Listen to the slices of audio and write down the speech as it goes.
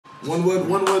One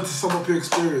word to sum up your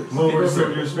experience. One word to sum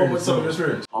up your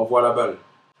experience. Au revoir la balle.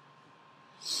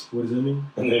 What does that mean?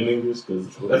 And in English,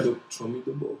 because show me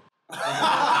the ball.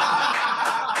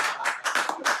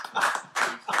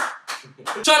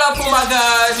 Shout out for my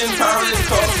guys in Paris,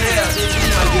 Copenhagen.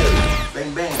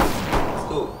 Bang bang. Let's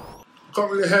go.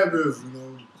 Can't really have with,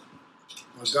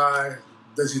 my guy,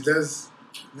 Desi Des,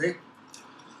 Nick.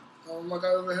 My guy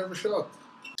over here, Rashad.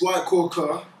 Dwight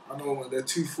Corker, I know they're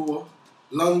 2-4.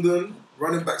 London,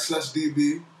 running back /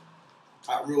 DB.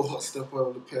 At Real Hot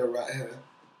Stepper, the pair right here.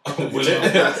 Will it? Will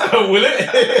it?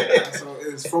 That's how it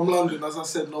is. From London, as I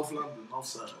said, North London, North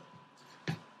side.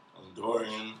 I'm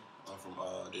Dorian. I'm from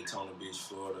Daytona Beach,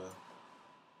 Florida.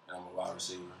 And I'm a wide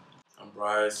receiver. I'm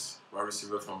Brice, wide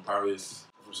receiver from Paris.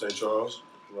 I'm from St. Charles,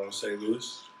 around St.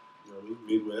 Louis. You know what I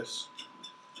mean?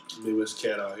 Midwest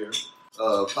cat out here.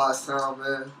 Pottstown,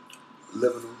 man.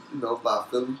 Living, by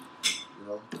Philly.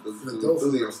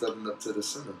 Philly, I'm stepping up to the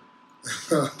center.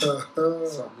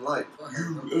 Something like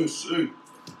USA.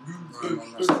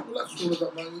 Relax all of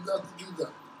that, man. You got to do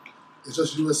that. It's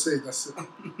just USA, that's it.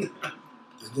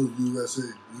 There's no USA.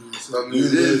 I mean,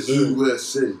 it is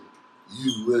USA.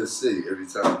 USA every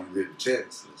time you get a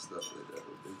chance and stuff like that.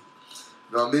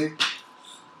 You know what I mean?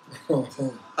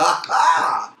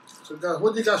 So, guys, what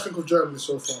do you guys think of Germany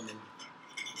so far, man?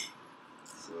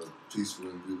 It's a peaceful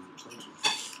and beautiful country.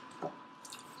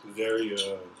 Very, is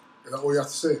that all you have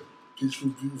to say? Peaceful,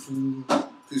 beautiful.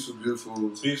 Peaceful, beautiful.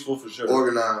 Peaceful for sure.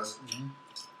 Organized.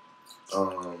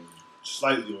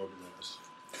 Slightly organized.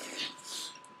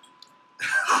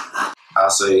 I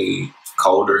say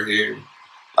colder here.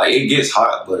 Like, it gets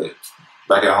hot, but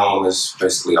back at home it's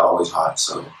basically always hot,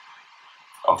 so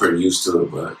I'm pretty used to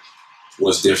it. But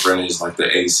what's different is like the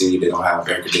AC, they don't have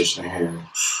air conditioning here.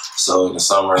 So in the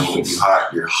summer when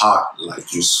you're hot,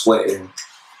 like you're sweating.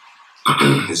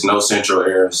 There's no central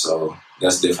air, so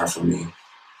that's different for me.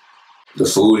 The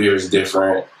food here is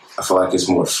different. I feel like it's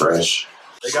more fresh.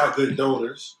 They got good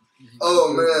donors.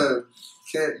 Oh man,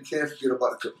 you can't forget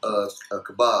about the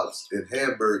kebabs. In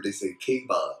Hamburg, they say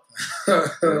kebab.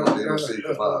 They don't say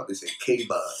kebab, they say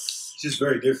kebab. It's just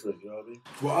very different, you know what I mean?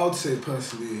 Well, I would say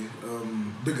personally,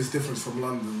 biggest difference from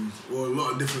London, or a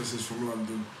lot of differences from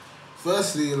London.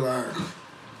 Firstly, like,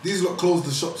 these lot close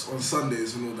the shops on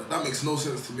Sundays and all that. That makes no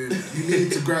sense to me. You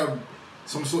need to grab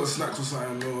some sort of snacks or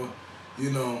something, or,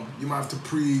 you might have to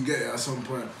pre-get it at some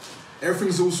point.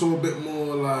 Everything's also a bit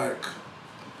more like,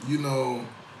 in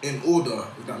order,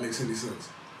 if that makes any sense.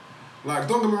 Like,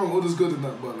 don't get me wrong, order's good and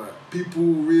that, but like, people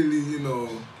really,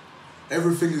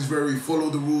 everything is very follow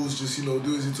the rules, just, do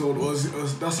as you're told, or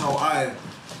that's how I,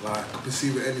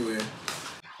 perceive it anyway.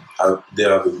 They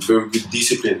have a very good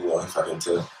discipline, if I can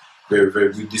tell. Very,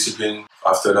 very good discipline.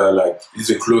 After that, it's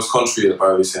a close country,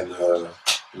 Paris and,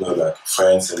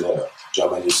 France and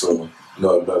Germany, so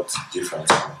not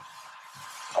different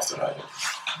after that.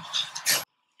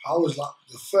 How was,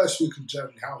 the first week in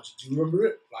Germany, do you remember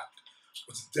it?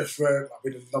 Was it different,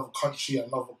 in another country,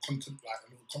 another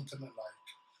continent,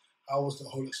 how was the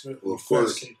whole experience? Well, of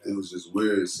course, it was just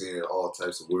weird seeing all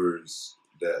types of words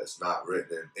that's not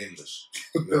written in English.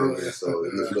 You know what I mean? So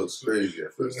it just looks crazy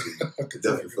at first. You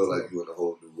definitely feel like you're in a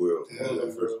whole new world when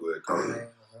you first go to country.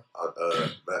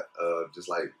 Just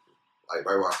like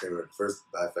right when I came here,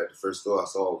 the first store I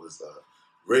saw was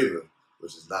Raven,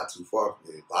 which is not too far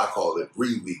from here. I call it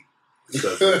Ree-Wee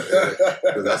because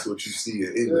that's what you see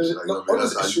in English.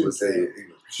 That's how you would say it in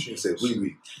English. You say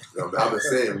Wee-Wee. I've been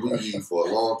saying Wee-Wee for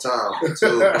a long time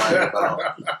until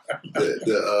about in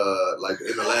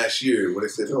the last year when they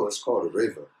said, no, it's called a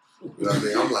Raven. You know what I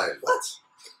mean? I'm like, what?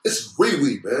 It's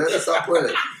Wee-Wee, man. Stop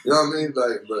playing. You know what I mean?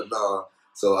 But nah.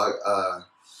 So I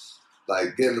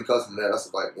getting accustomed to that, that's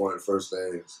one of the first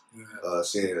things.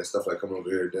 Seeing that stuff coming over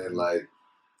here, then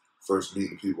first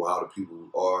meeting people, how the people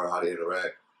are, how they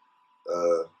interact.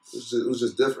 It was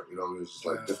just different, it was just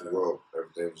a different world.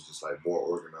 Everything was just more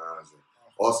organized. And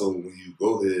also, when you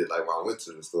go ahead, when I went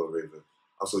to the store, Raven,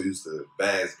 I'm so used to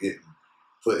bags getting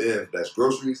put in. That's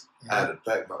groceries. I had to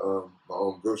pack my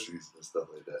own groceries and stuff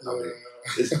like that. I mean,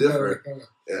 it's different. And,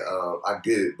 I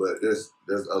get it, but there's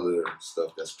other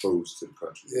stuff that's pros to the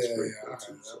country. That's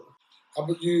too. So. How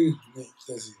about you, Nick,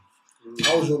 Desi?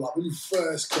 How was your when you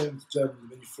first came to Germany,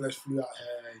 when you first flew out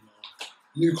here?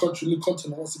 New country, new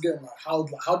continent. Once again, how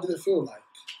did it feel like?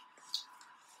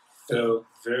 Felt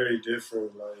very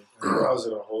different. I was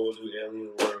in a whole new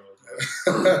alien world.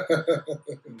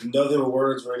 None of the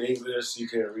words were in English. So you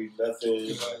can't read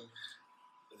nothing.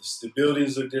 The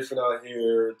buildings look different out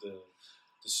here. The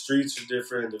streets are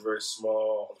different. They're very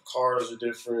small. The cars are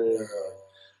different. The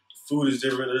food is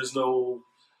different. There's no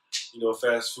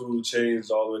fast food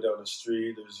chains all the way down the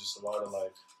street. There's just a lot of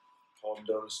like home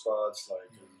donor spots,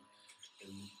 like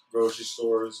in grocery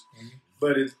stores. Mm-hmm.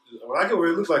 But when I go where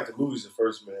it looked like the movies at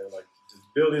first, man. Like the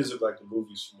buildings look like the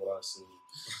movies from what I've seen.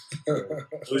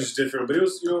 It was just different, but it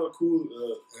was a cool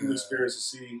experience to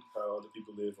see how other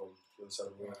people live on the other side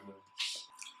of the world.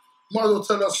 Might as well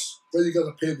tell us where you guys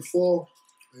are paid before,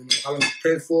 how long you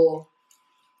paid for,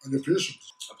 and your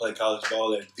positions. I played college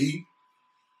ball at the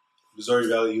Missouri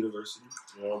Valley University.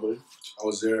 I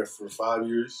was there for 5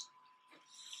 years.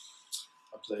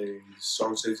 I played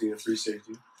strong safety and free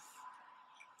safety.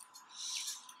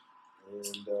 And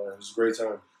it was a great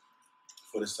time.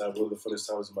 Funnest time, one of the funnest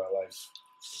times of my life.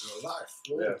 Your life.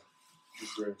 Yeah, it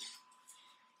was great.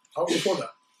 How was before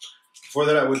that? Before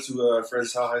that, I went to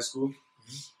Friends High School.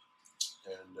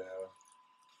 And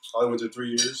I only went there 3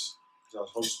 years because I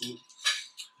was homeschooled.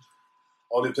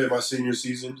 I only played my senior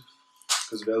season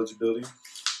because of eligibility.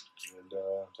 And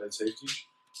played safety.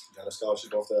 Got a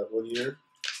scholarship off that 1 year.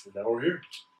 And now we're here.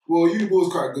 Well, uni ball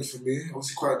was quite good for me.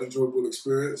 Obviously, quite an enjoyable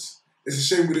experience. It's a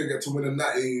shame we didn't get to win a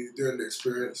natty during the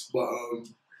experience, but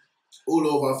all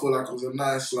over, I feel like it was a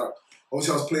nice,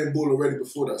 obviously I was playing ball already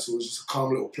before that, so it was just a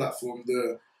calm little platform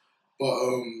there. But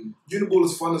uni ball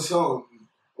is fun as hell, and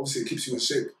obviously it keeps you in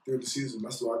shape during the season.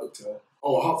 That's what I looked at.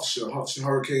 Oh, Hertfordshire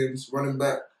Hurricanes, running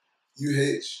back,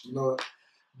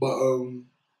 But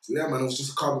yeah, man, it was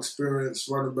just a calm experience,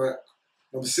 running back,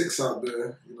 number 6 out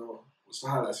there, What's the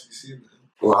highlights you seen, man?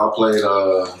 Well, I played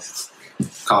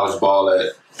college ball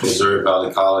at Missouri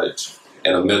Valley College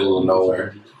in the middle of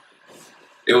nowhere.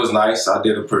 It was nice. I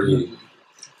did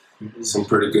some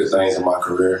pretty good things in my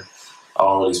career. I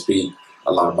don't really speak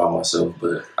a lot about myself,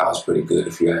 but I was pretty good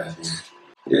if you ask me.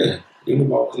 Yeah, uni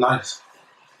ball was nice.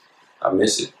 I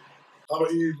miss it. How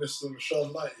about you, Mr.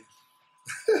 Rashad Lighty?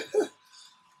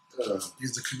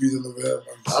 He's the comedian of there, man.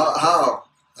 How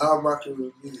am I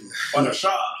comedian? On a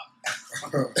shot.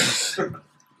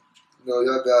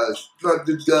 Y'all guys, not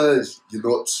good guys. You're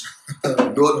not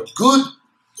good.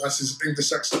 That's his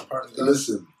English accent, apparently.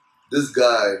 Listen, this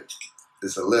guy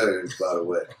is hilarious, by the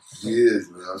way. He is,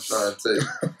 man. I'm trying to tell you.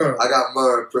 I got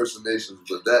my impersonations,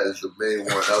 but that is the main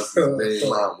one. That was his main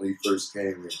line when he first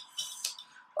came in.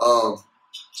 I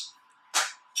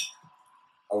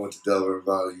went to Delaware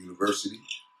Valley University.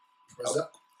 Where's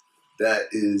that? That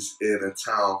is in a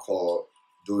town called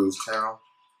Doylestown.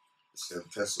 It's in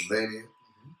Pennsylvania.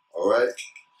 All right?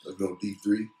 Let's go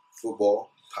D3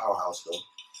 football. Powerhouse, though.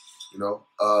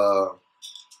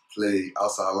 Play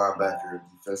outside linebacker and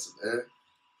defensive end.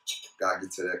 Gotta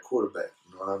get to that quarterback.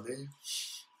 You know what I mean?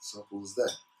 Simple as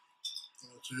that.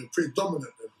 So you're pretty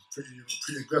dominant then.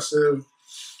 Pretty aggressive.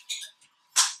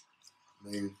 I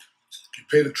mean, you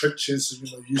play the trenches,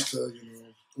 used to,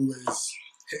 always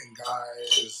hitting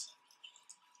guys.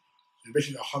 You're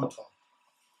basically a hunter.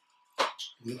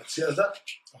 You see as that?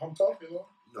 A hunter,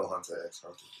 Hunter X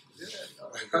Hunter. Yeah.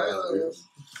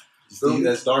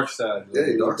 That's dark side.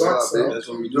 Yeah, dark side, baby. That's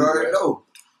what we do. You already know.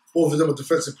 Both of them are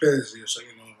defensive players here, so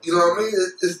You know what I mean?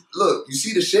 Look, you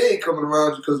see the shade coming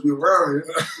around you because we're around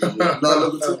here. Not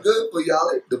looking too good for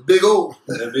y'all. The big O.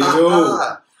 The big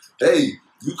O. Hey,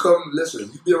 you come,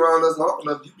 listen, you be around us long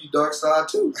enough, you be dark side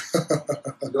too.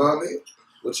 You know what I mean?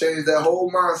 We'll change that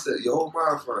whole mindset, your whole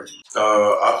mind frame.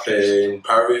 I play in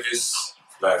Paris,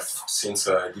 since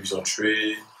Division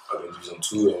 3, I go Division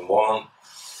 2 and 1.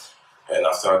 And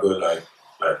after I go,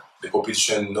 the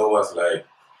competition was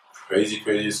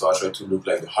crazy, so I try to look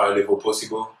like the high level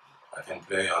possible. I can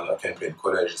play in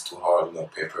college, it's too hard,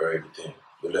 paper, everything,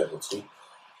 the level too.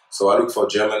 So I look for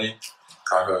Germany.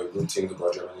 I heard good things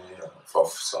about Germany from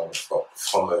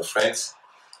friends.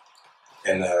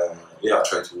 And I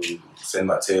try to send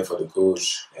my tail for the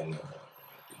coach. And the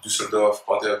Düsseldorf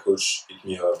Panther coach picked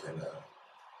me up, and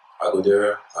I go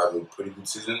there. I have a pretty good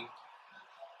season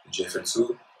in GFL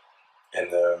 2. And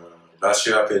last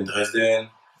year I played in Dresden,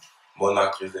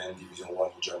 Monarch Dresden, Division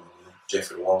 1 in Germany,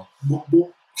 GFL 1.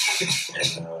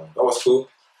 And that was cool.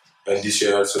 And this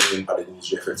year, Solingen Paladins,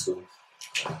 GFL 2.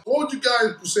 What would you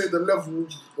guys say the level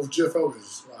of GFL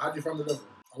is? How do you find the level?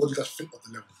 What do you guys think of the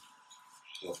level?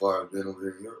 So far, I've been over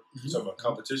here in Europe. You talking about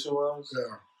competition-wise?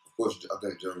 Yeah. Of course, I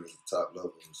think Germany's the top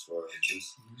level as far as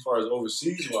this. As far as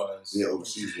overseas-wise? Yeah,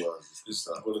 overseas-wise. It's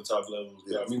one of the top levels.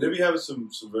 Yeah. I mean, they be having some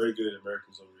very good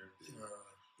Americans over here. Yeah.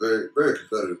 Very, very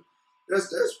competitive.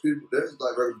 There's people, there's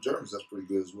regular Germans that's pretty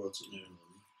good as well, too. Yeah.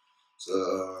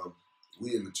 So,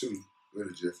 we in the 2, we're in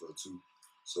the GFL 2.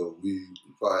 So, we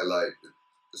probably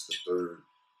it's the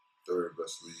third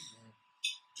best league.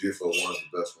 GFL 1 is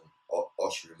the best one.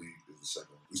 Austrian League is the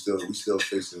second one. We still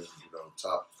facing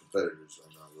top competitors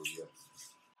right now where we at.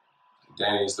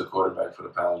 Danny is the quarterback for the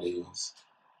Paladins.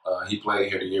 He played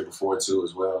here the year before too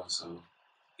as well, so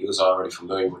he was already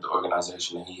familiar with the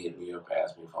organization, and he hit me up and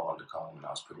asked me if I wanted to come, and I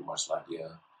was pretty much like, yeah.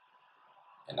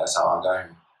 And that's how I got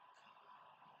here.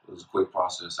 It was a quick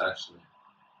process, actually.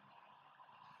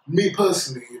 Me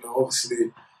personally,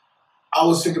 obviously, I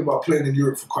was thinking about playing in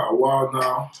Europe for quite a while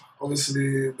now.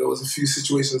 Obviously, there was a few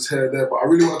situations here and there, but I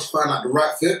really wanted to find out the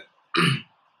right fit.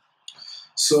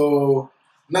 So,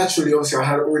 naturally, obviously,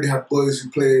 I already had boys who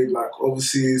played like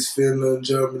overseas, Finland,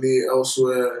 Germany,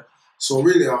 elsewhere. So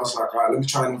really, I was like, all right, let me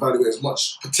try and evaluate as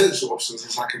much potential options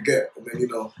as I could get, and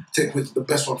then, take the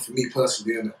best one for me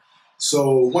personally, innit?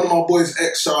 So one of my boys,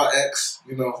 X,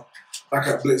 back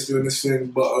at Blitz doing this thing,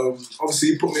 but obviously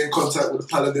he put me in contact with the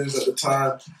Paladins at the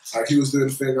time. Like, he was doing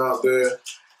the thing out there.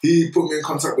 He put me in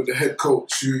contact with the head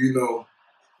coach, who,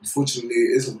 unfortunately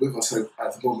isn't with us at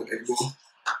the moment anymore.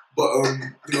 But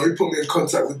he put me in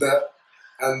contact with that,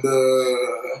 and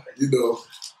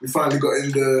we finally got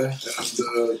in there,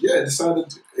 and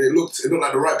decided it looked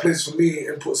like the right place for me.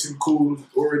 Input seemed cool,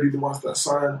 already the ones that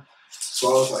signed. So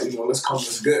I was like, let's come,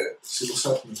 let's get it, see what's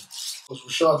happening. Because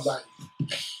Rashad, like,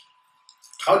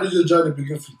 how did your journey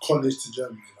begin from college to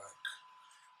Germany? Like,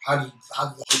 how did the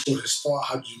whole process start?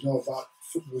 How did you know about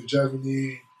football in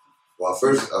Germany? Well, I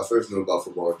first knew about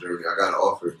football in Germany. I got an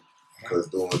offer because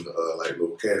doing like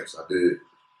little camps. I did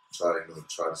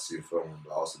try to see a film,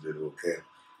 but I also did a little camp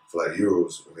for like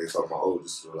Euros when they talk about,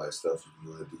 this is like stuff you can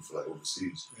go ahead and do for like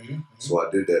overseas. Mm-hmm. So I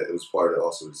did that. It was part of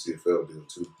also the CFL deal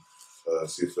too,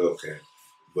 CFL camp.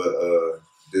 But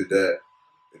did that,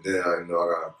 and then I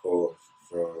got a call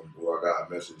I got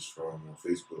a message from on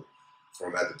Facebook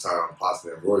from at the time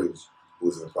Potsdam Royals, who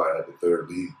was in probably like the third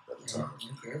league at the time.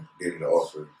 Okay. Gave me the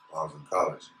offer while I was in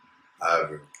college.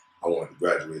 However, I wanted to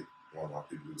graduate. I wanted my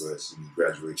people to go ahead and see me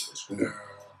graduate from school. Yeah.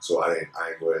 So I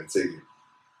ain't go ahead and take it.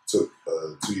 Took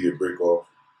a 2-year break off,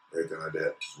 everything like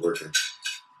that, was working.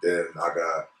 Then I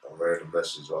got a random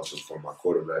message also from my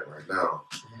quarterback right now,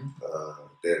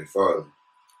 Danny Farley,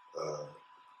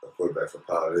 a quarterback for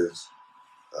Paladins.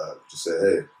 Just said,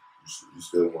 hey, you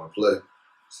still want to play? I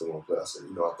said, I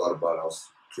thought about it. I was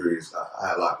curious. I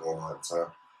had a lot going on at the time.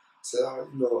 I said,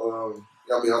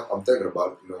 I'm thinking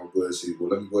about it. Go ahead and see. Well,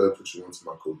 let me go ahead and put you into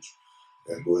my coach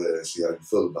and go ahead and see how you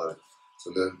feel about it.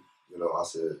 So then, I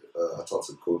said, I talked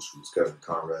to the coach, who was Kevin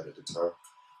Conrad at the time.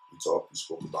 We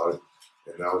spoke about it.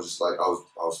 And I was just like, I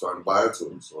was trying to buy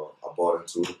into it. So I bought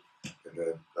into it. And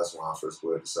then that's when I first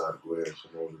decided to go ahead and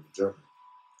come over to Germany.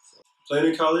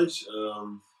 Playing in college,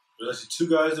 there's actually 2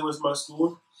 guys that went to my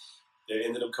school. They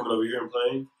ended up coming over here and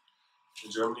playing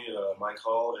in Germany, Mike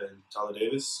Hall and Tyler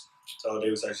Davis. Tyler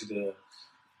Davis actually the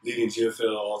leading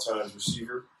GFL all-time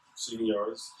receiving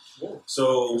yards. Whoa.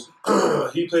 So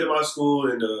he played at my school,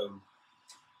 and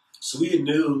so we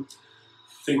knew,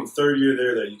 I think 3rd year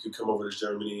there, that you could come over to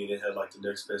Germany, and it had like the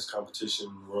next best competition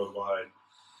worldwide,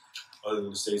 other than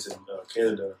the States and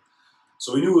Canada.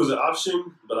 So we knew it was an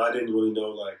option, but I didn't really know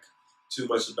like too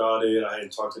much about it. I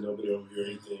hadn't talked to nobody over here or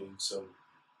anything. So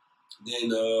then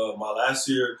my last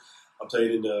year, I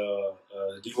played in the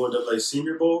D1AA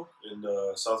Senior Bowl in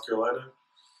South Carolina,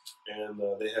 and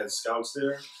they had scouts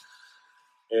there.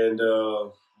 And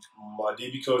my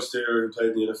DB coach there, who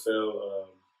played in the NFL,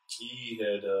 he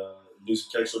had knew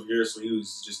some connections over here, so he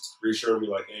was just reassuring me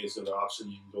like, hey, it's another option.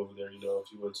 You can go over there, if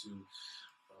you want to.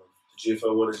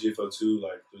 GFL 1 and GFL 2,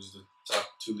 like, those are the top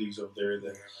 2 leagues over there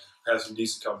that have some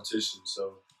decent competition.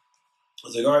 So I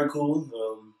was like, all right, cool.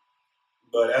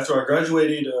 But after I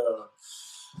graduated,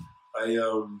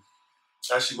 I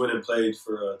actually went and played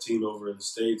for a team over in the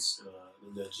States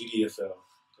in the GDFL,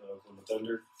 Oklahoma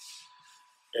Thunder.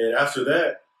 And after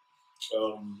that,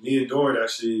 me and Dorian,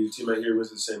 actually, the teammate here, went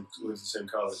to the same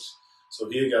college. So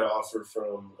he had got an offer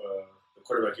from the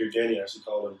quarterback here, Danny. Actually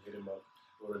called him, hit him up,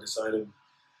 wanted to sign him.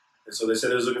 And so they said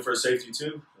they was looking for a safety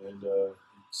too, and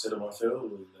sent him my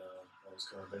film, and that was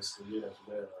kind of basically it.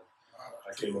 After that,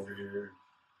 I came over here.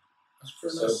 That's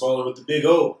pretty started nice. balling with the big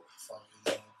O.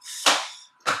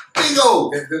 Big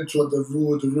O. And then to the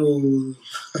rule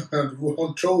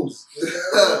controls.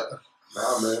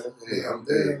 Nah, man. Hey,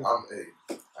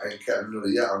 I ain't captain of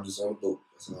the yacht. I'm just on the boat.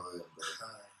 That's all I am, bro.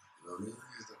 You know what I mean?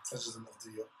 He's the president of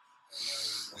the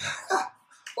yacht.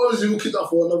 Honestly, we'll keep that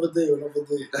for another day.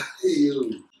 Hey,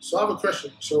 So I have a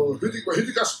question. So who do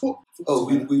you guys support? Oh,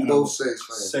 we both Saints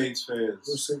fans. Saints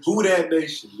fans. Who that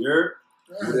nation? You heard?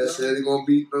 Who that said he gonna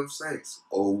beat them Saints?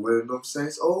 Oh, when them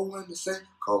Saints, oh, when the Saints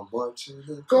come marching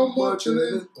in. Oh, when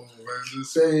the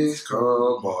Saints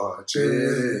come marching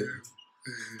in.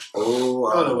 Oh,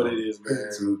 I don't know what it is, man.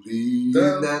 To be in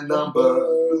that number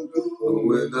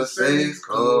when the Saints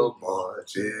come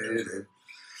marching in.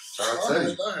 I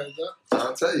heard that.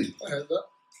 I'll tell you. I heard that.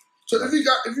 So if you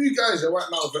guys right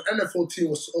now, if an NFL team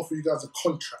was to offer you guys a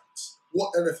contract,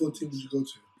 what NFL team would you go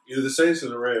to? Either the Saints or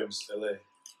the Rams, LA.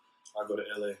 I go to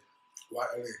LA. Why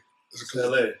LA?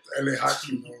 LA. LA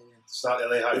Hockey. It's not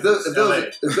LA High. If there's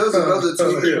another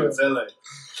team, It's LA.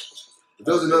 if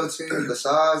there's another team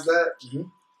besides that,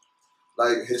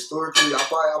 like historically, I'll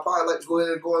probably like to go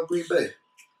ahead and go on Green Bay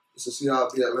just to see how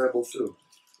it be at Lambeau Field.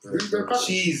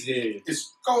 Cheesehead.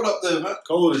 It's cold up there, man.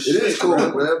 Cold as shit. It is cool,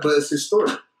 man, but it's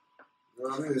historic. You know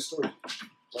what I mean? Historic.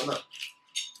 Why not?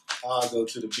 I'll go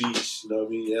to the beach, you know what I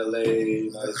mean? LA,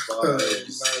 nice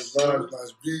vibes.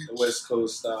 Nice beach. The West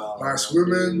Coast style. Nice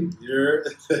women. You're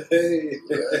hey.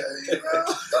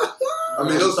 I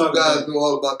mean, those two guys know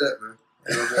all about that, man.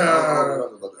 You know what I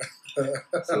don't know about that.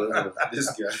 So, This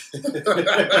guy.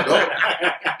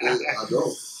 I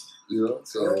don't. You know,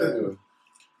 so anyway.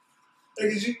 You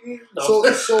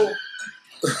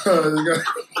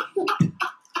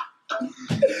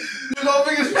know,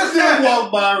 biggest let's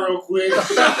walk by real quick.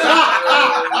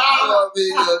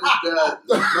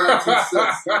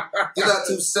 Not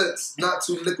 2 cents, not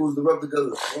 2 nickels to rub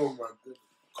together. Oh my goodness.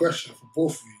 Question for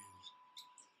both of you.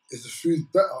 Is the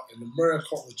food better in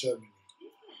America or Germany?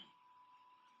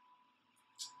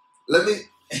 Let me,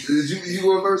 you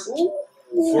go first?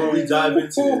 Before we dive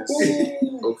into this,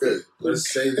 Okay. let's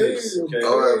say this. Okay.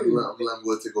 All right, I'm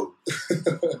going to take over.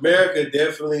 America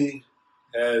definitely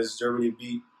has Germany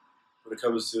beat when it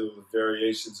comes to the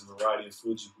variations and variety of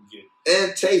foods you can get.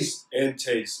 And taste. And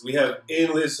taste. We have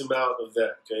endless amount of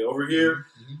that. Okay. Over here,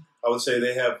 I would say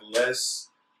they have less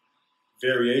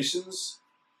variations,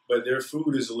 but their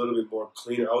food is a little bit more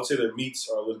cleaner. I would say their meats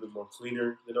are a little bit more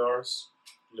cleaner than ours.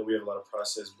 You know, we have a lot of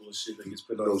processed bullshit that gets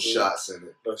put on No food. shots in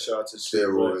it. No shots and shit.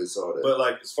 Steroids, all that. But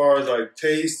like as far as like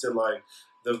taste and like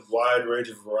the wide range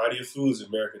of variety of foods,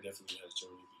 America definitely has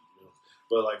Germany beat. You know?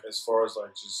 But like as far as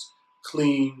like just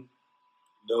clean,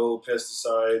 no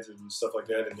pesticides and stuff like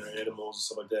that, and their animals and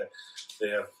stuff like that, they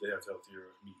have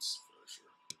healthier meats for sure.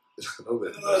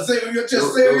 Say you're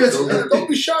just serious. Don't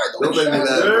be shy. Don't make me laugh.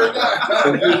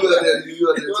 You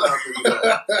out there trying to make me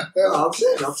laugh. No, I'm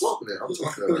saying, I'm talking there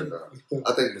right now. I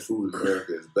think the food in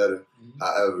America is better.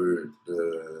 However,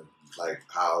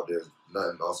 how there's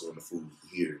nothing also in the food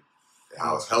here, and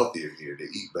how it's healthier here. They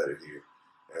eat better here,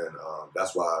 and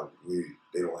that's why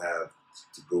they don't have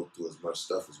to go through as much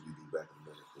stuff as we do back in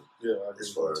America. Yeah, I agree. As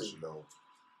far as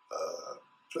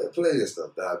plenty of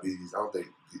stuff, diabetes. I don't think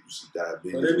you see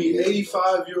diabetes. But there be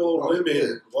 85-year-old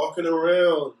women walking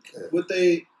around with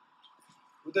they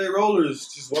rollers,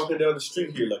 just walking down the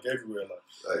street here, like everywhere.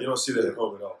 Like you don't see that at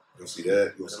home at all. You don't see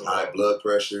that. You don't see high blood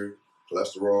pressure,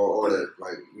 cholesterol, all that.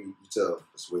 Like you tell,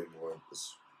 it's way more.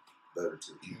 It's better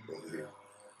to eat over here,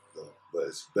 but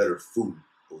it's better food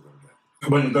over there.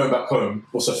 When you go back home,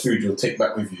 what's a food you'll take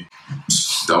back with you?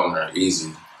 Doner,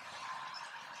 easy.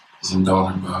 Some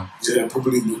doner, bro. Yeah,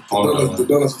 probably the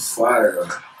donuts are fire.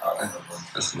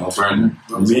 That's no brainer.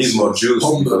 Me is more juice.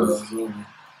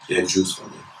 Yeah, juice for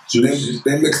me.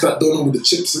 They mix that donut with the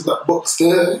chips in that box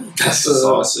there. That's the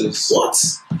sauces. What?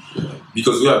 Yeah.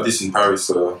 Because we have this in Paris,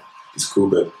 so it's cool.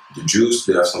 But the juice,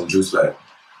 they have some juice like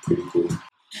pretty cool.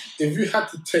 If you had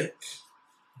to take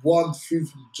one food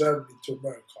from Germany to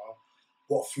America,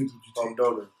 what food would you take?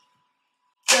 Doner.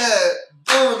 Yeah,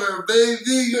 doner, baby.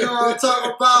 You know what I'm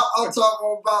talking about? I'm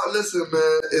talking about, listen,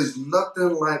 man, it's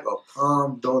nothing like a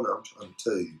palm donut. I'm trying to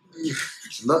tell you.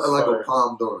 It's nothing like a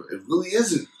palm donut. It really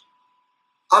isn't.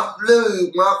 I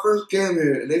literally, when I first came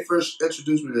here and they first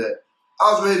introduced me to that,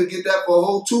 I was ready to get that for a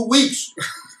whole 2 weeks.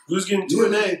 You was getting 2 a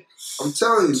day. I'm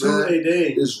telling you, 2 man. a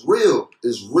day. It's real.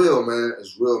 It's real, man.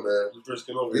 It's real, man. You first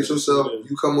came over Get yourself,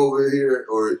 you come over here,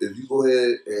 or if you go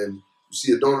ahead and you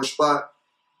see a doner spot,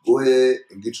 go ahead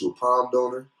and get you a palm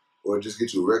doner, or just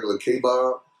get you a regular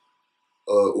K-bomb,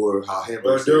 or how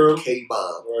hamburgers say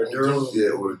K-bomb. Or a Durham. Yeah,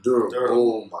 or a Durham.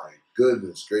 Oh my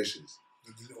goodness gracious.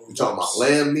 You're talking about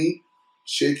lamb meat,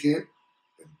 chicken,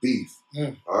 and beef.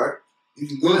 All right? You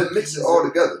can go ahead and mix it all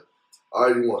together. All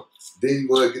right, you want. Then you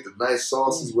go ahead and get the nice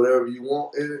sauces, whatever you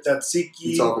want in it. Tzatziki,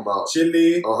 You talking about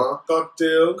chili,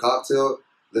 cocktail.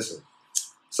 Listen,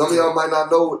 some of y'all might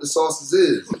not know what the sauces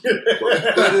is. But put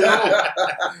it on.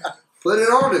 Put it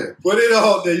on there. Put it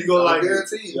on there. You go like I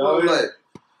guarantee you. You're like,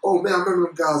 oh man, I remember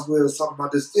them guys was talking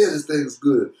about this. Yeah, this thing is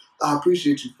good. I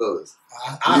appreciate you fellas.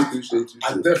 I appreciate you too.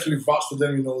 I definitely vouch for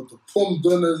them. You know, the Pum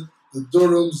Doners, the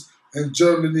Durhams in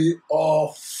Germany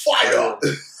are fire.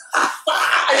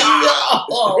 Fire!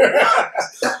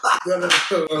 No.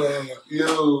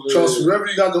 Yo, Trust me, wherever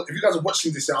you guys, if you guys are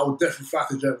watching this, I would definitely fly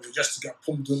to Germany just to get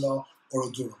Pumduna or a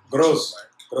Duna. Gross.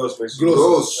 Gross.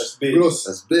 Gross. That's big. Gross.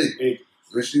 That's big. Big.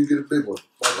 Make sure you get a big one.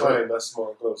 Not fine. That's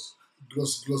small. Gross.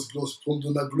 Gross.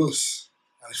 Pumduna gross.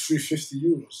 And it's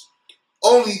 €350.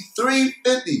 Only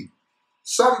 $3.50.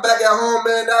 Something back at home,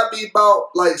 man, that'd be about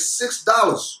like $6.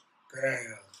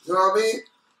 Damn. You know what I mean?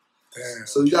 Damn.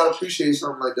 So you gotta appreciate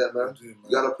something like that, man. Yeah, man.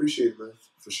 You gotta appreciate it, man.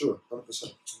 For sure.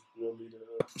 100%.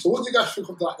 So what do you guys think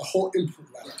of like the whole input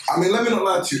life? I mean, let me not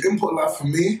lie to you. Input life for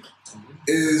me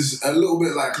is a little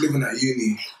bit like living at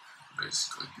uni,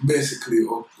 basically,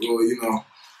 or you know,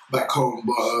 back home.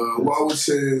 But what I would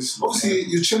say is, obviously,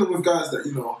 you're chilling with guys that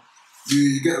you know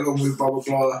you get along with, blah blah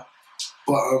blah.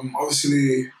 But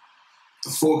obviously,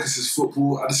 the focus is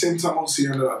football. At the same time, obviously,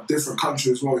 you're in a different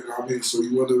country as well. You know what I mean? So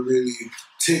you want to really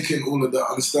take in all of that,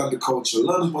 understand the culture,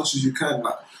 learn as much as you can,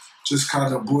 like just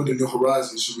kind of broaden your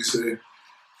horizons, should we say, and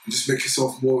just make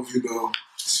yourself more of, you know,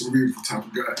 cerebral type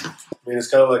of guy. I mean, it's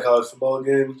kind of like college football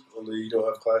again, only you don't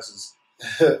have classes.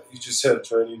 You just have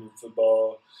training and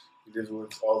football. You're dealing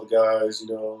with all the guys, you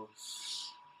know.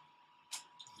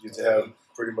 You get to have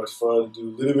pretty much fun, do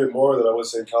a little bit more than I would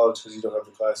say in college because you don't have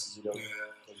the classes, you know. Yeah.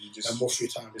 You just And more free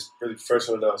time. It's pretty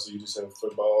professional now, so you just have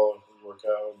football and work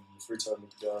out and free time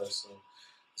with the guys. So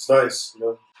it's nice, you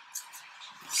know.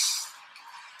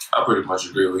 I pretty much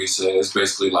agree with what he said. It's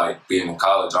basically like being in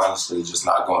college, honestly, just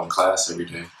not going to class every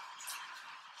day.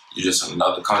 You're just in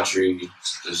another country,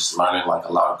 just learning like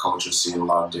a lot of culture, seeing a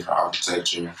lot of different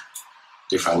architecture,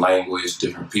 different language,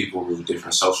 different people,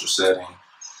 different social setting.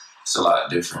 It's a lot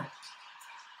different,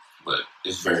 but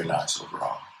it's very nice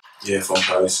overall. Yeah, from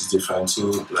Paris is different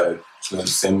too. Like it's not the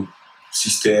same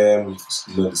system, it's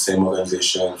not the same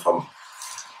organization. From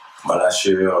my last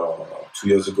year or 2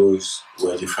 years ago is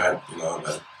were different. You know,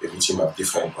 like every team have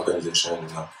different organization. You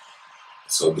know,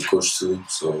 so the coach too.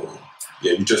 So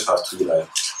yeah, you just have to like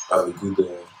have a good,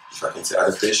 if I can say,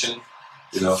 adaptation.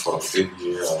 You know, for every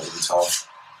year or every time.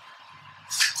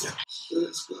 Yeah.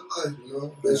 It's good life, you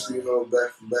know. Basically, you know,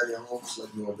 back at home, it's like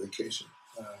you're on vacation.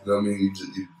 You know what I mean?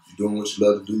 You're doing what you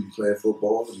love to do. You're playing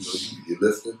football. You know, you're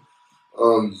lifting.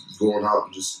 You're going out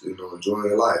and just, you know, enjoying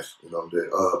your life. You know,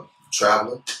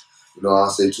 traveling. You know, I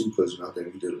say too, because, you know, I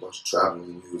think we did a bunch of traveling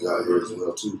when we was out here as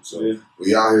well too. So when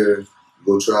you're out here, you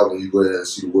go traveling, you go ahead and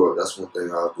see the world. That's one thing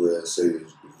I'll go ahead and say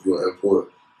is if you're an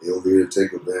import, you're over here,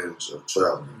 take advantage of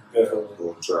traveling.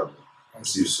 Go and travel and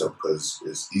see yourself, because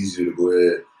it's easier to go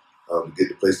ahead get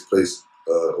the place to place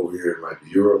over here in like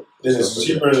Europe. Then it's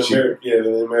cheaper in America. Yeah,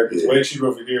 in America. It's way cheaper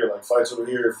over here. Like flights over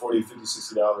here, $40, $50,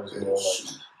 $60. You know,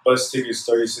 like bus tickets,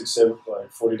 $36,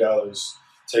 like $40.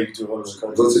 Take you to one of the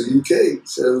countries. Go to the UK,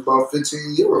 says about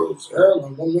 €15. Yeah,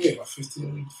 like 1 million, like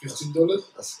 $15.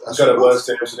 I got a bus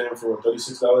to Amsterdam for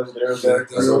 $36 there and back.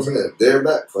 That's what I'm saying. There and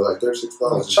back for like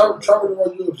 $36. Traveling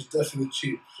around Europe is definitely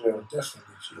cheap. Yeah,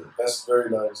 definitely cheap. That's very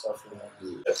nice. I feel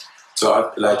like. Yeah.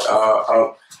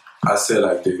 So I say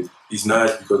like it's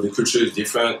nice because the culture is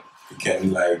different. You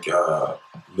can like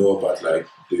know about like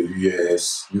the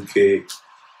US, UK,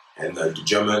 and like the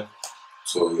German.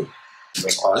 So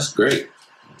that's great.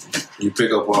 You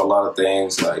pick up on a lot of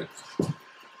things. Like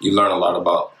you learn a lot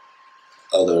about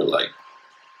other like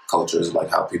cultures, like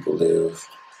how people live,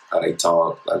 how they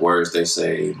talk, like words they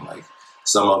say. Like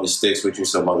some of it sticks with you,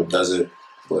 some of it doesn't.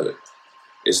 But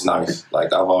it's nice.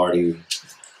 Like I've already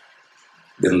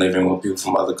been living with people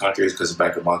from other countries because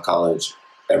back at my college,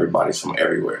 everybody's from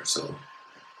everywhere, so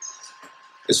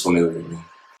it's familiar to me.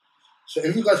 So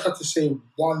if you guys had to say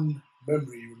one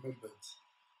memory you remembered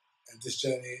in this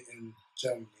journey in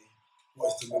Germany,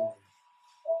 what is the memory?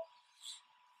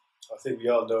 I think we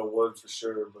all know one for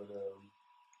sure, but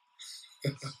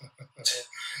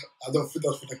I don't think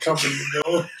that's for the camera, you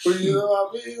know. You know what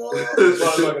I mean? That's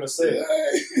why I'm not gonna say it.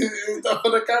 It's not for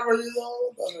the camera, you know.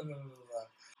 No.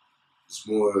 It's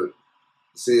more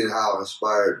seeing how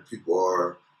inspired people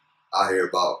are out here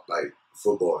about like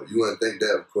football. You wouldn't think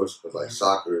that, of course, because like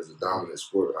soccer is a dominant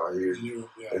sport out here and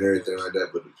everything like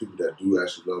that. But the people that do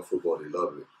actually love football, they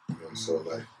love it. You know, so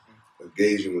like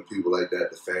engaging with people like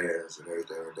that, the fans and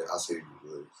everything like that, I say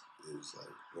is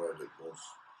like one of the most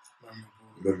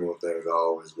memorable things I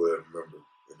always will remember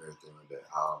and everything like that.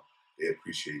 How they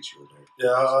appreciate you and everything.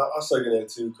 Yeah, I second that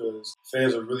too, because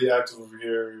fans are really active over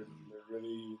here and they're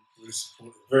really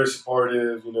very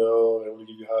supportive, you know. They want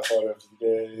to give you a high five after the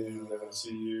game, they want to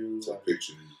see you, take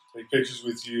pictures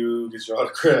with you, get your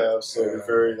autographs. So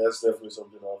that's definitely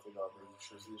something I think I'll bring.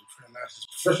 It's pretty nice.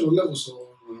 It's professional level,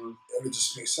 so it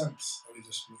just makes sense.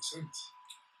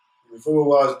 Football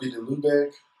wise, beating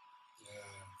Lubeck,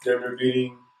 damn near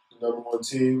beating the #1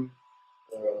 team.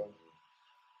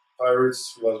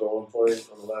 Pirates, we lost by 1 point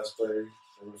on the last play.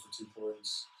 They went for 2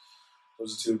 points.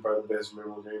 Those are two probably the best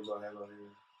memorable games I have out here.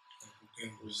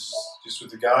 It was just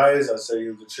with the guys. I'd say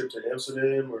the trip to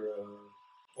Amsterdam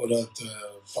or that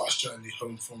bus journey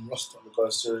home from Rostock. the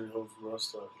bus journey home from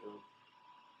Rostock. You know.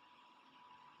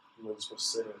 I'm not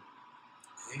supposed to say that.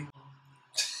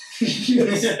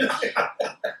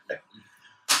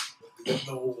 They don't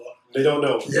know what. They don't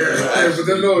know. Yeah, but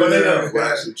they know. But they Yeah. know. What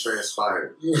actually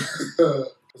transpired.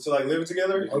 So like living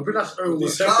together. I think that's early.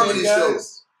 These Comedy guys.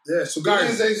 shows. Yeah, so It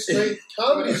guys. is a straight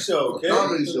comedy show, okay?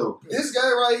 Comedy show. This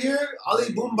guy right here, Olly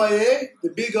Boombaye, the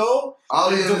big O,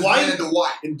 Olly and Dwight.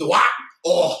 Dwight. and Dwight.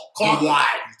 Oh, Dwight.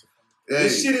 Hey,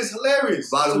 This shit is hilarious.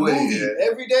 By the it's a way, movie yeah.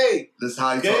 every day. that's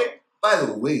how you Okay? talk.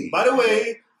 By the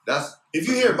way, that's If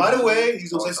you hear, by the way,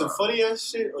 he's gonna say some funny ass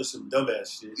shit or some dumb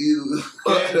ass shit. you.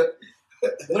 Okay?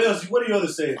 What else? What do you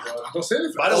others say, bro? Don't say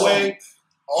anything. By the way,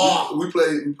 We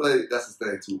play. That's his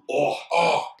thing too.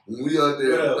 When we out What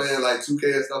there else? playing like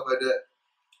 2K and stuff like that,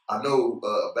 I know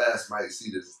Bass might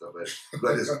see this and stuff like that.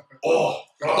 Like this.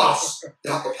 Pass.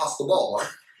 You have to pass the ball, right?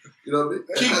 You know what I mean?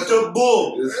 keep the bull.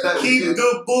 Keep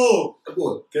the bull.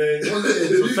 bull. Okay. You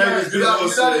guys- You know what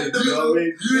I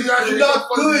mean? You guys You're are not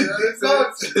funny, good. yeah? It's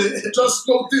not. Just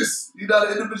know this. You're not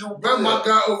an individual. Man, my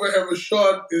guy over here,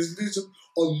 Rashad, is losing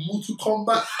on Mortal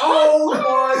Kombat. Oh my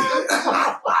god!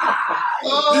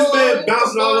 This man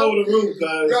bouncing all over the room,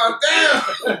 guys. God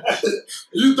damn!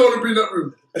 You don't be in that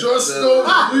room. Just know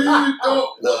you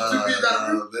don't want to be in that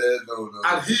room. Man, no.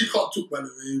 And he got took, by the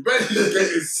way. Man, he's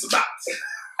getting smacked.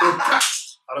 Or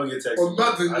catched I don't get texted. on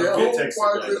Madden, I yeah. don't Oh get texted.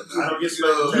 my man. goodness. I don't get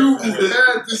You texted.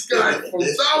 heard this guy from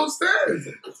downstairs.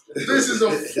 This is a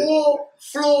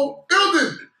 4-floor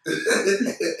building.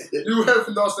 You heard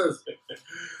from downstairs.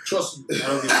 Trust me. I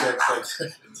don't get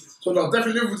texted. So now,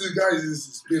 definitely live with these guys.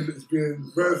 It's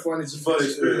been very fun. It's It's a fun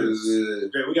experience.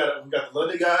 Okay, we got the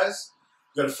London guys.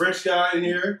 We got a French guy in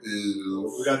here.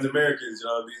 We got the Americans. You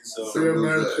know what I mean? So Free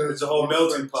America. it's a whole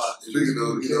melting pot. Speaking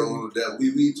of, that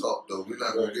we talk though, we're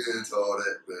not gonna get into all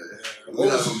that, man. We're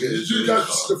not gonna get into You guys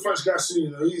that. see the French guy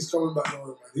soon. He's coming back now,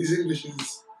 man. His English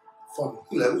is funny.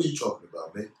 Like, what are you talking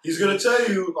about, man? He's gonna tell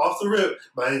you off the rip,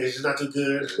 my English is not too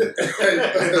good.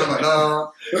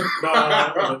 Nah,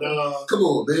 No. come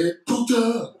on, man.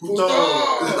 Puta.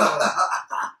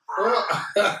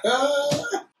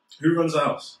 Who runs the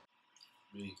house?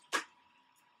 Me.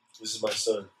 This is my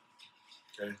son.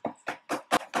 Okay.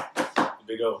 The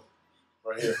big O.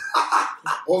 Right here.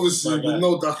 Obviously, My we guy.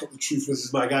 know that's not the truth. This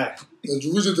is my guy.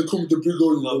 The reason they call me the big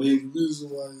old, Love the you. reason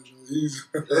why he's.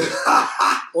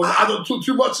 Well, I don't talk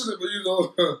too much in it,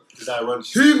 but Because I run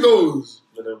shit. he knows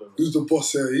No. who's the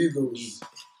boss here. He knows.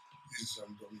 He's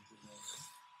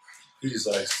He just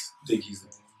likes think he's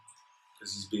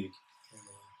because he's big.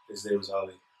 His name is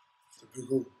Olly. the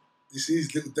big old. You see,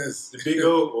 he's little Des. The big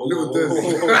O. Little Des.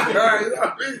 You know what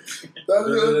I mean? That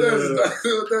little Des. That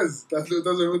little Des. That little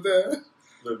Des over there.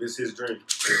 Look, it's his drink.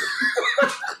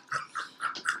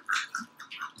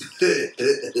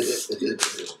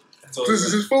 So This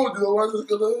is his phone, you know why? This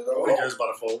gonna, Who cares about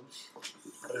a phone?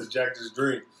 I just jacked his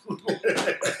drink.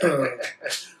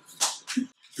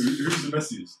 Who's the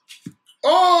messiest?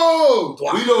 Oh!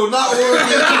 We do not want to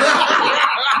get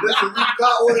listen, we do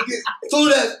not want to get to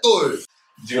that story.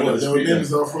 Do you want to There were speak names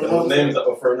them? that were thrown There were out. names that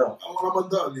were thrown out. I'm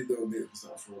undoubtedly there were names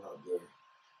that were thrown out there.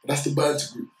 But that's the banter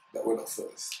group that went up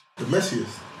first. The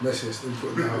messiest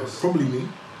input in the house. Probably me.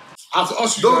 I have to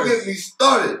ask you Don't guys. get me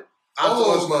started. I have to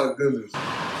Oh ask my goodness.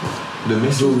 The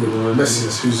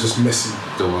Messiest, who's just messy.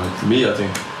 The one. Me, I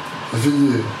think. I think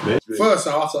you. First,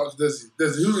 I have to ask Desi.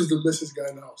 Desi, who is the messiest guy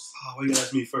in the house? Oh, why you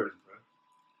ask me first, bro?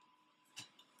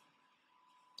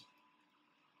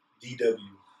 DW.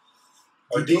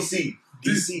 Or DC.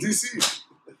 DC. DC.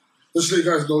 Just to let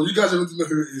you guys know, you guys don't know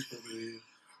who it is, probably.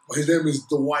 But his name is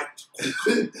Dwight.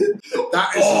 That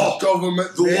is his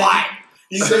government name. Dwight.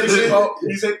 He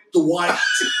said Dwight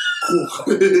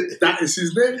Corker. That is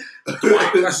his name.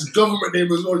 Dwight. That's his government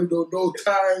name as well. You know, no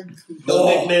tag. No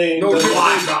nickname. No Dwight.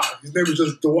 nickname. Nah, his name is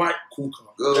just Dwight Corker.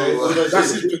 Okay, what about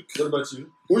That's you? his pick. What about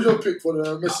you? Who's your pick for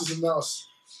the messiest in the house?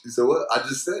 You said what? I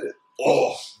just said it.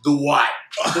 Oh, Dwight.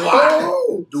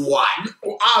 Oh! Dwight.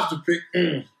 Well, I have to pick.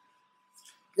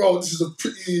 Bro, this is a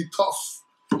pretty tough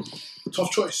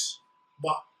choice.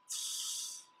 But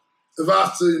if I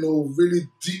have to, really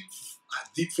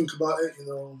deep think about it,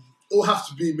 it'll have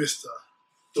to be Mr.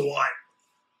 Dwight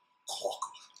Corker.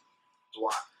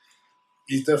 Dwight.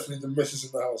 He's definitely the messiest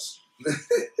in the house.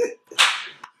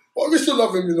 But we still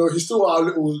love him, he's still our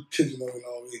little kid,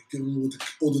 we give him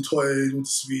all the toys, all the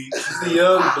sweets. He's the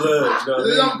young blood, you know what I The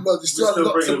mean? young blood, he's We still still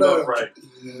got bring to him up learn. right.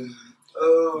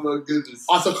 Oh my goodness.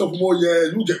 After a couple more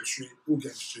years, we'll get them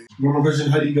straight. One more question.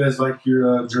 How do you guys like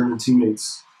your German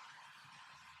teammates?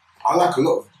 I like a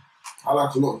lot of them. A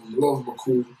lot of them are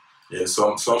cool. Yeah,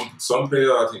 some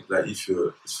player I think like if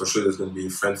you're it's for sure there's gonna be a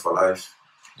friend for life.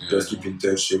 Just keep in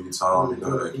touch every time, you know,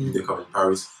 like if they come in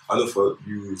Paris. I know for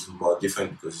you it's more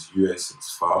different because US is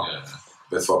far. Yeah.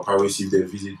 But for Paris if they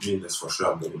visit me, that's for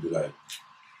sure I'm gonna be like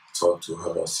talk to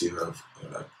her or see her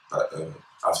like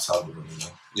have time with her, you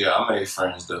know. Yeah, I made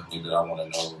friends definitely that I want to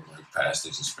know like past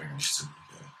this experience too.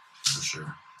 Yeah, for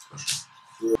sure.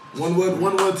 Yeah. One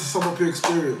word to sum up your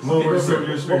experience. One word to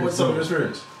sum up your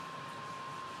experience.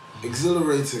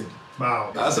 Exhilarating.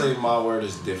 Wow. I say my word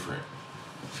is different,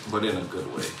 but in a good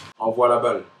way. Au revoir la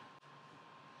balle.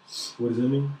 What does that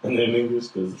mean? And in English,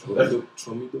 because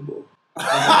show me the ball.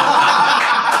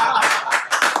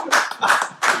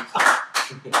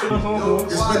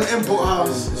 It's been Import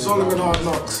House, Solingen Hard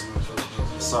Knocks.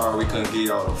 Sorry we couldn't give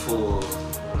y'all the full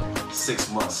 6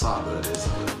 month saga of this,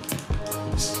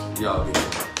 but y'all get it.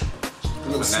 A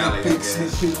little Finale, sneak I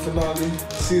guess. peek finale,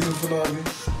 season finale.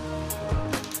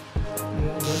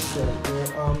 Yeah, that's right.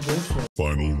 Yeah, I'm different.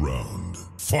 Final round.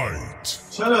 Fight.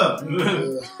 Shut up. I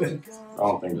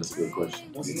don't think that's a good question.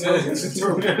 That's a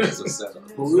It's a setup.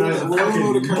 But we all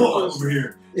know the characters. over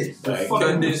here. Like, Fucking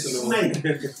cut this snake.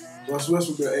 What's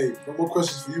with the hey? No more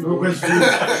questions for you. No bro. question for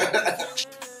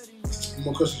you.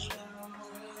 More questions.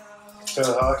 Tell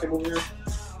her how I came over here.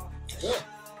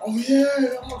 Oh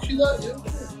yeah, I'm actually that. Yeah.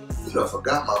 You know, I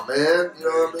forgot my man. You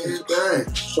know what I mean?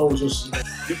 Dang. So just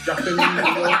get yapping, you know.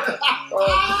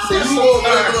 Say you more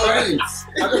than me.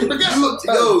 I just forget.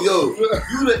 Yo,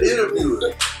 you the interviewer.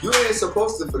 You ain't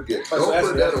supposed to forget. Don't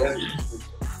put that on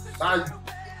me.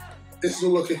 This is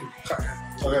all okay.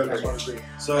 Okay.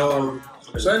 So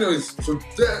anyways, so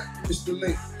that is the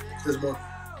link. There's more.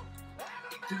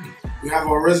 We have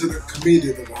our resident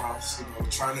comedian in the house, you know,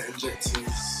 trying to inject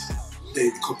his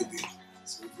daily comedy.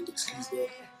 So if you'll excuse that.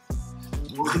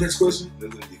 What's the next question?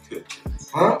 That's gonna be good.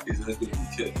 Huh? That's gonna be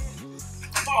good.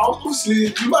 No, obviously,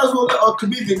 you might as well let our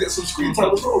comedian get some screen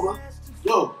time as well, man.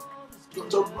 Yo, might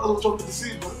as well jump in the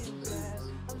scene, man.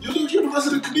 You're the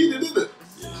resident comedian, isn't it?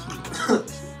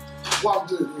 What I'm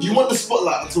doing? You want the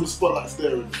spotlight until the spotlight's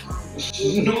there.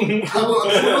 Hey,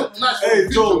 Hey,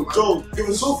 Joe, give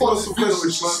us some questions, man.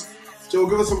 Joe,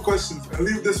 give us some questions and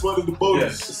leave this one in the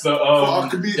bonus. Yes. So, For our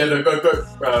comedian. yeah, no, go,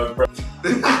 Bro,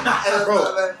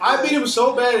 I beat him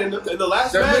so bad in the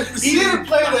last match. He didn't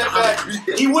play that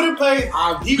match. He wouldn't play.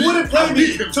 He wouldn't play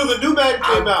me until the new match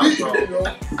came out, bro.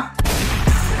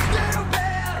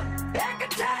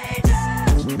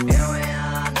 Here we